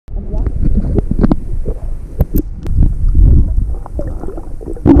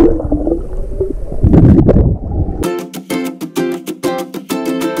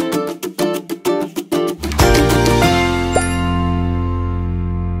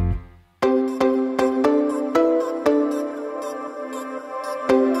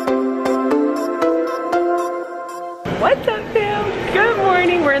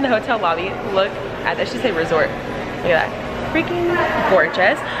in the hotel lobby. Look at this. She said resort. Look at that. Freaking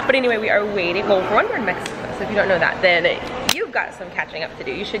gorgeous. But anyway, we are waiting. Well, for one, we're in Mexico. So if you don't know that, then you've got some catching up to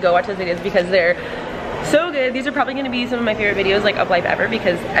do. You should go watch those videos because they're so good. These are probably going to be some of my favorite videos like of life ever,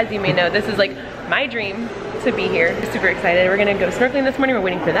 because as you may know, this is like my dream to be here. I'm super excited. We're gonna go snorkeling this morning. We're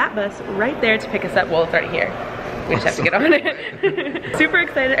waiting for that bus right there to pick us up. Well, it's already here. We just have to get on it. Super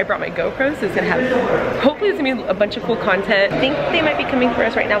excited. I brought my GoPro, so it's gonna have, hopefully it's gonna be a bunch of cool content. I think they might be coming for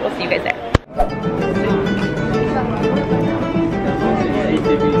us right now. We'll see you guys there.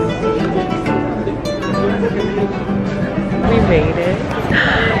 We made it.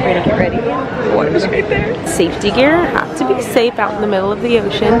 We're gonna get ready. Water's right there. Safety gear. Have to be safe out in the middle of the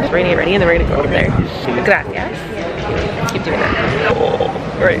ocean. We're gonna get ready and then we're gonna go over there. Gracias. Keep doing that.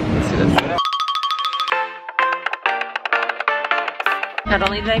 All right, let's do this. Not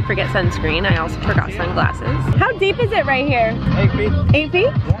only did I forget sunscreen, I also forgot sunglasses. How deep is it right here? 8 feet. 8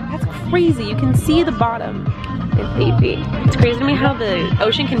 feet? That's crazy. You can see the bottom. It's 8 feet. It's crazy to me how the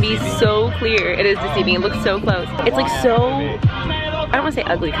ocean can be so clear. It is deceiving. It looks so close. It's like so, I don't want to say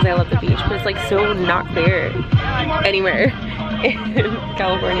ugly because I love the beach, but it's like so not clear anywhere in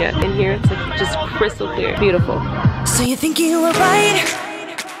California. In here, it's like just crystal clear. Beautiful. So you think you were right?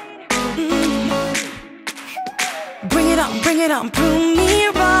 Bring it on, prove me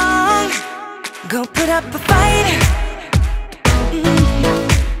wrong. Go put up a fight.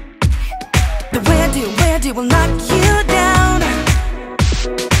 The way I do will knock you down.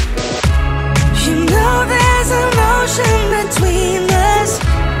 You know there's an ocean between us.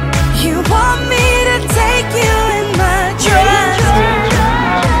 You want me to take you in my trust.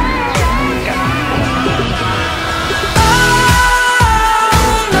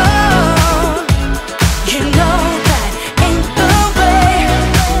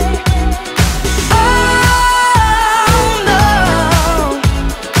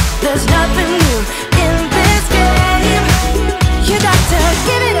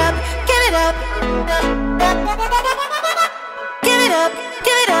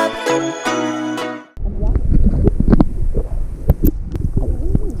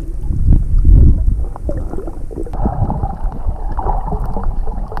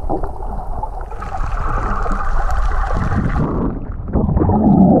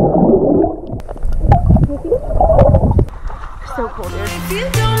 So cool, dude. If you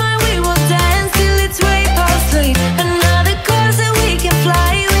don't mind, we will dance till it's way past 3. Another course that we can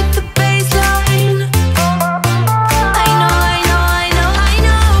fly with the baseline. I know.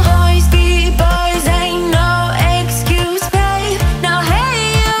 Boys be boys, ain't no excuse, babe. Now hey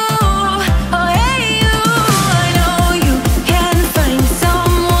you, oh hey you. I know you can find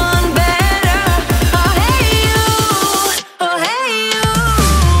someone better. Oh hey you, oh hey you.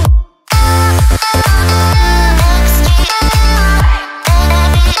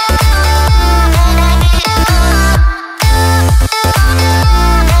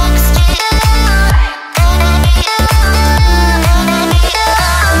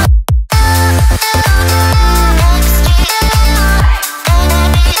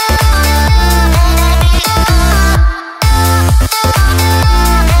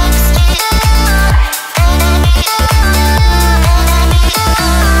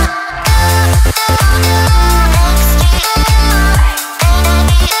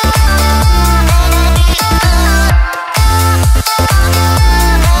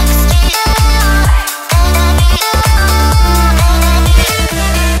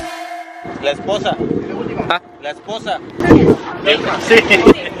 La esposa. La esposa.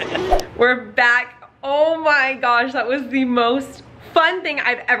 We're back. Oh my gosh, that was the most fun thing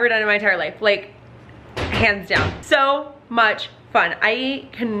I've ever done in my entire life. Like, hands down. So much fun. I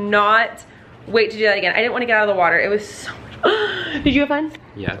cannot wait to do that again. I didn't want to get out of the water. It was so much. Did you have fun?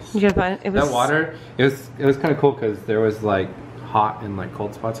 Yes. Did you have fun? It was that water, it was kind of cool because there was like hot and like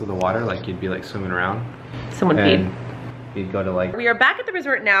cold spots of the water. Like you'd be like swimming around. Someone peed. You'd go to like. We are back at the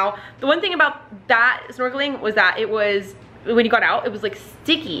resort now. The one thing about that snorkeling was that it was, when you got out, it was like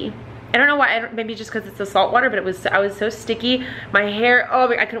sticky. I don't know why, maybe just because it's the salt water, but I was so sticky. My hair, oh,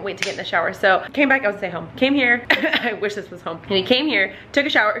 I couldn't wait to get in the shower. So came back, I would stay home. Came here, I wish this was home. And he came here, took a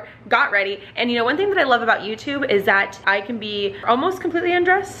shower, got ready. And you know, one thing that I love about YouTube is that I can be almost completely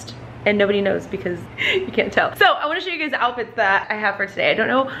undressed and nobody knows because you can't tell. So I want to show you guys the outfits that I have for today. I don't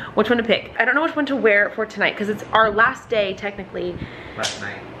know which one to pick. I don't know which one to wear for tonight because it's our last day technically.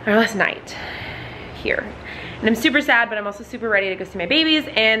 Our last night here. And I'm super sad, but I'm also super ready to go see my babies.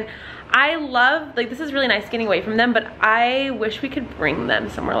 And I love, like, this is really nice getting away from them, but I wish we could bring them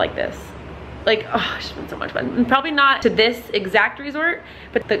somewhere like this. Like, oh, it's been so much fun. And probably not to this exact resort,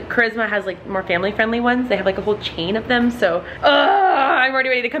 but the Charisma has like more family friendly ones. They have like a whole chain of them. So, I'm already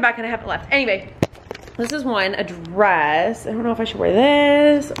ready to come back and I haven't left. Anyway, this is one, a dress. I don't know if I should wear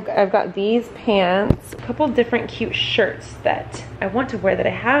this. I've got these pants, a couple different cute shirts that I want to wear that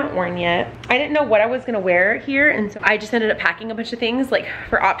I haven't worn yet. I didn't know what I was gonna wear here, and so I just ended up packing a bunch of things like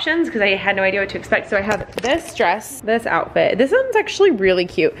for options because I had no idea what to expect. So I have this dress, this outfit. This one's actually really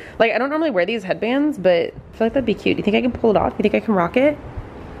cute. Like, I don't normally wear these headbands, but I feel like that'd be cute. Do you think I can pull it off? You think I can rock it?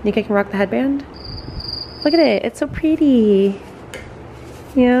 You think I can rock the headband? Look at it, it's so pretty.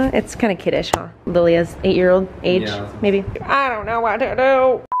 Yeah, it's kind of kiddish, huh? Lilia's 8-year-old age, yeah. Maybe. I don't know what to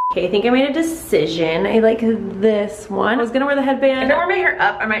do. Okay, I think I made a decision. I like this one. I was gonna wear the headband. If I wear my hair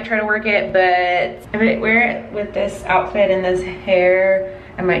up, I might try to work it, but if I wear it with this outfit and this hair,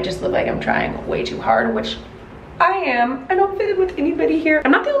 I might just look like I'm trying way too hard, which I am. I don't fit in with anybody here.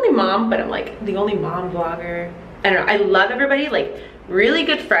 I'm not the only mom, but I'm like the only mom vlogger. I don't know, I love everybody, like really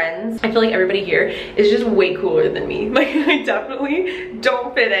good friends. I feel like everybody here is just way cooler than me. Like, I definitely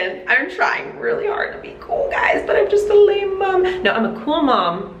don't fit in. I'm trying really hard to be cool, guys, but I'm just a lame mom. No, I'm a cool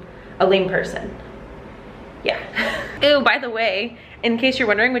mom, a lame person. Yeah. Ew, by the way, in case you're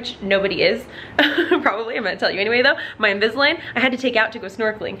wondering, which nobody is, probably, I'm gonna tell you anyway though, my Invisalign, I had to take out to go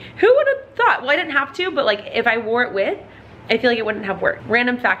snorkeling. Who would have thought? Well, I didn't have to, but like if I wore it with, I feel like it wouldn't have worked.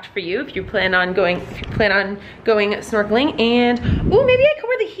 Random fact for you, if you plan on going snorkeling, and ooh, maybe I could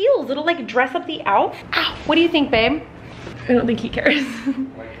wear the heels. It'll like dress up the outfit. Ow, what do you think, babe? I don't think he cares.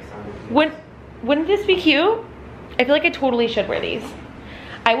 Wouldn't this be cute? I feel like I totally should wear these.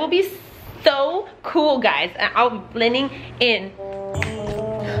 I will be so cool, guys, and I'll be blending in.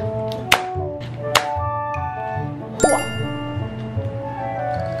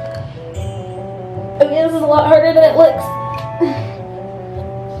 Okay, this is a lot harder than it looks.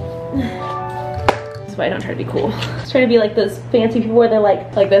 That's why I don't try to be cool. I was trying to be like those fancy people where they're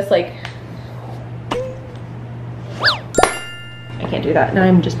like this, like. I can't do that. Now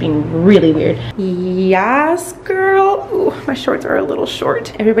I'm just being really weird. Yes, girl. Ooh, my shorts are a little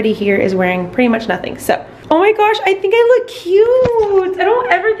short. Everybody here is wearing pretty much nothing. So, oh my gosh, I think I look cute. I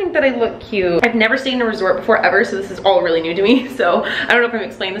don't ever think that I look cute. I've never stayed in a resort before ever, so this is all really new to me. So I don't know if I'm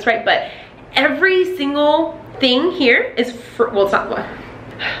explaining this right, but every single thing here is free. Well, it's not one.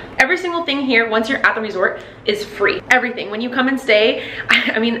 Every single thing here, once you're at the resort, is free. Everything. When you come and stay,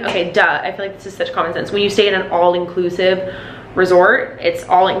 I mean, okay, duh. I feel like this is such common sense. When you stay in an all-inclusive resort, it's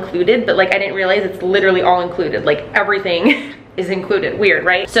all included, but like I didn't realize it's literally all included. Like everything is included. Weird,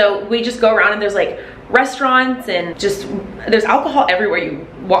 right? So we just go around and there's like restaurants and just, there's alcohol everywhere you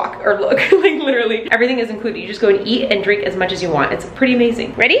walk or look. Like literally everything is included. You just go and eat and drink as much as you want. It's pretty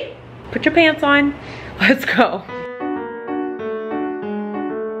amazing. Ready? Put your pants on. Let's go.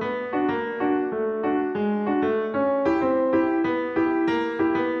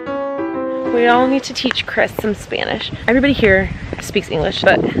 We all need to teach Chris some Spanish. Everybody here speaks English,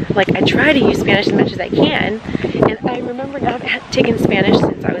 but like I try to use Spanish as much as I can. And I remember not taking Spanish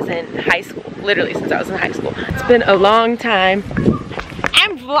since I was in high school. Literally since I was in high school. It's been a long time.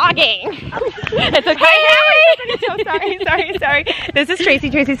 I'm vlogging. It's okay. Hey! Sorry. This is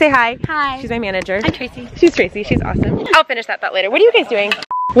Tracy. Tracy, say hi. Hi. She's my manager. I'm Tracy. She's Tracy. She's awesome. I'll finish that thought later. What are you guys doing?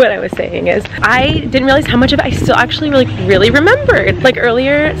 What I was saying is, I didn't realize how much of it I still actually really remembered. Like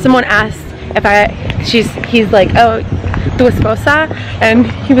earlier, someone asked if he's like, oh, tu esposa? And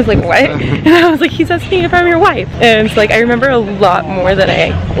he was like, what? And I was like, he's asking if I'm your wife. And it's like, I remember a lot more than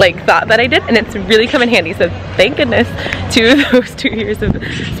I like thought that I did, and it's really come in handy. So thank goodness to those 2 years of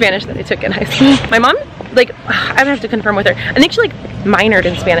Spanish that I took in high school. My mom, like, I don't have to confirm with her. I think she like minored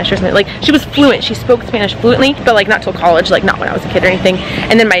in Spanish or something. Like she was fluent. She spoke Spanish fluently, but like not till college, like not when I was a kid or anything.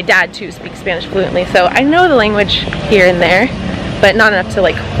 And then my dad too speaks Spanish fluently. So I know the language here and there, but not enough to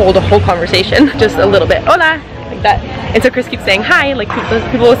like hold a whole conversation. Just a little bit. Hola. Like that. And so Chris keeps saying hi, like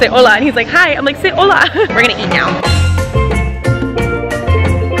people will say hola, and he's like hi. I'm like, say hola. We're gonna eat now.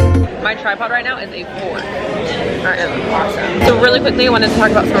 My tripod right now is a 4. I am awesome. So really quickly, I wanted to talk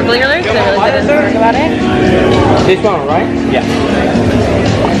about snorkeling earlier because I realized I didn't talk about it. This one, right? Yeah.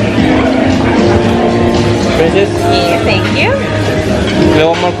 Princess? Yeah, thank you. You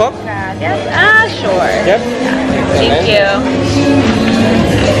want more Coke? Gracias. Sure. Yep. Thank you.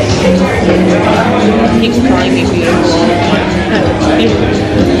 Keeps calling me beautiful. I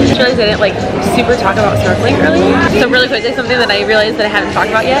just realized I didn't like super talk about snorkeling earlier. So really quickly, something that I realized that I haven't talked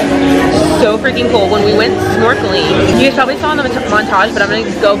about yet. So freaking cool. When we went snorkeling, you guys probably saw in the montage, but I'm gonna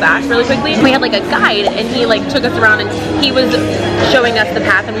go back really quickly. We had like a guide, and he like took us around, and he was showing us the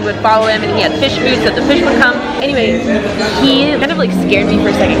path, and we would follow him, and he had fish food so the fish would come. Anyway, he kind of like scared me for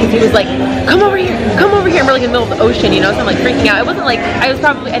a second because he was like, come over here, and we're like in the middle of the ocean, you know, so I'm like freaking out. It wasn't like, I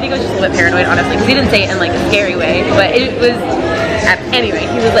think I was just a little bit paranoid, honestly, because he didn't say it in like a scary way, but it was Anyway,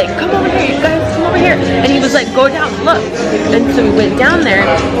 he was like, come over here, you guys, come over here. And he was like, go down, look. And so we went down there,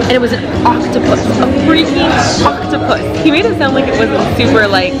 and it was an octopus, a freaking octopus. He made it sound like it wasn't super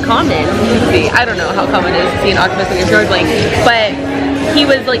like common to see. I don't know how common it is to see an octopus when you're snorkeling, but he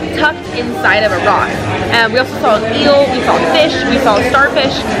was like tucked inside of a rock. And we also saw an eel, we saw fish, we saw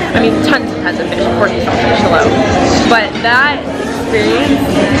starfish. I mean, tons and tons of fish. Of course we saw fish, hello. But that experience,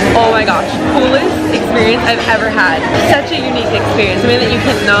 oh my gosh, coolest experience I've ever had. Such a unique experience. I mean, that you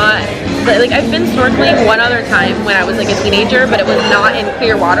cannot, like, I've been snorkeling one other time when I was like a teenager, but it was not in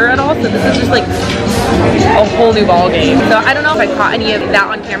clear water at all. So this is just like a whole new ball game. So I don't know if I caught any of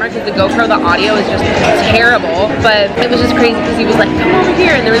that on camera because the GoPro, the audio is just terrible, but it was just crazy because he was like, come over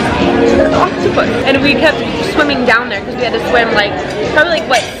here, and there was an octopus, and we kept swimming down there because we had to swim like probably like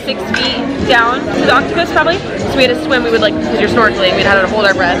what, 6 feet down to the octopus probably. So we had to swim. We would like, because you're snorkeling, we'd have to hold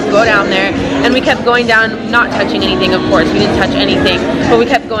our breath, go down there, and we kept going down, not touching anything, of course. We didn't touch anything, but we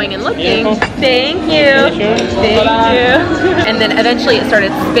kept going and looking. Thank you. Thank you. And then eventually it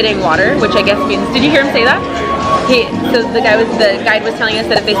started spitting water, which I guess means, did you hear him say that? So the guide was telling us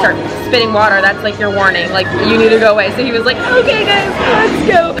that if they start spitting water, that's like your warning, like you need to go away. So he was like, okay guys, let's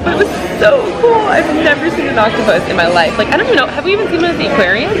go. But it was so cool. I've never seen an octopus in my life. Like, I don't even know, have we even seen one at the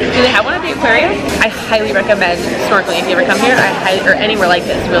aquarium? Do they have one at the aquarium? I highly recommend snorkeling. If you ever come here, or anywhere like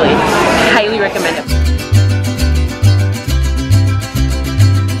this, really, highly recommend it.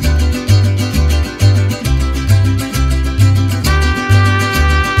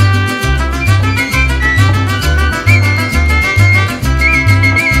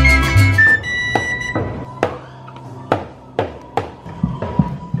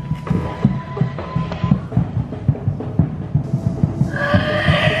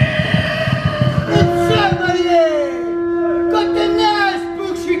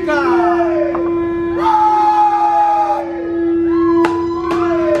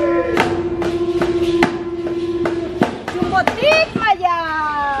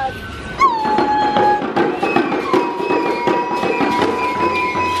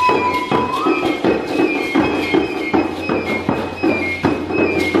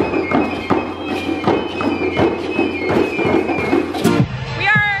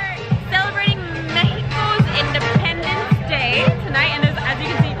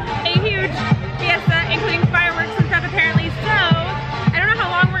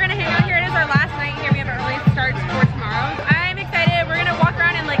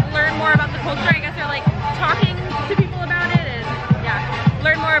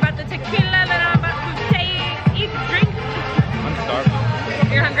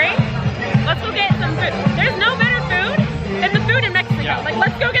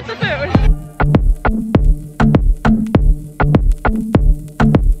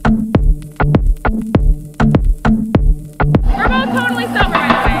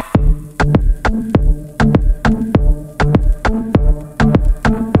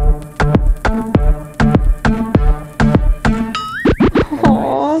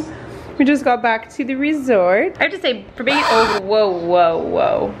 We just got back to the resort. I have to say, for being, oh,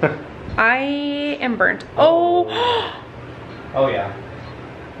 whoa. I am burnt. Oh. Oh yeah.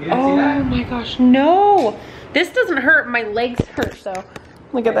 You didn't see that? Oh my gosh, no. This doesn't hurt, my legs hurt, so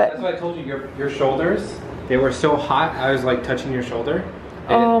look at that. That's what I told you, your shoulders, they were so hot, I was like touching your shoulder.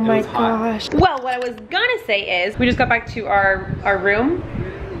 Oh my gosh. Well, what I was gonna say is, we just got back to our room,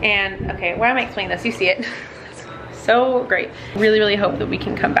 and okay, why am I explaining this? You see it. So great. Really hope that we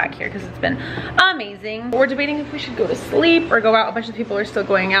can come back here because it's been amazing. We're debating if we should go to sleep or go out. A bunch of people are still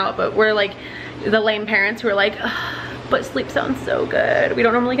going out, but we're like the lame parents who are like, but sleep sounds so good. We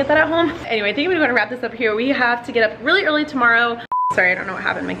don't normally get that at home. Anyway, I think I'm gonna wrap this up here. We have to get up really early tomorrow. Sorry, I don't know what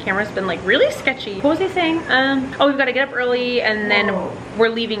happened. My camera's been like really sketchy. What was I saying? Oh, we've got to get up early and then we're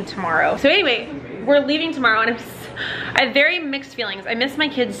leaving tomorrow. So anyway, we're leaving tomorrow, and I have very mixed feelings. I miss my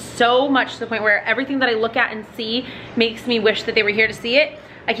kids so much to the point where everything that I look at and see makes me wish that they were here to see it.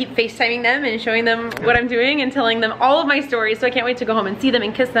 I keep FaceTiming them and showing them what I'm doing and telling them all of my stories, so I can't wait to go home and see them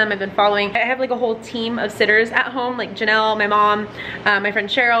and kiss them. I've been following, I have like a whole team of sitters at home, like Janelle, my mom, my friend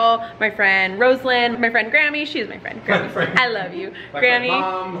Cheryl, my friend Rosalind, my friend Grammy, she's my friend, Grammy, I love you, Grammy,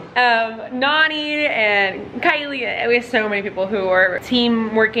 Nani, and Kylie. We have so many people who are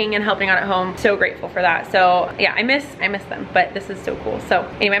team working and helping out at home. So grateful for that. So yeah, I miss them, but this is so cool. So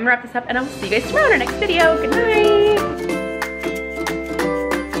anyway, I'm gonna wrap this up and I'll see you guys tomorrow in our next video. Good night.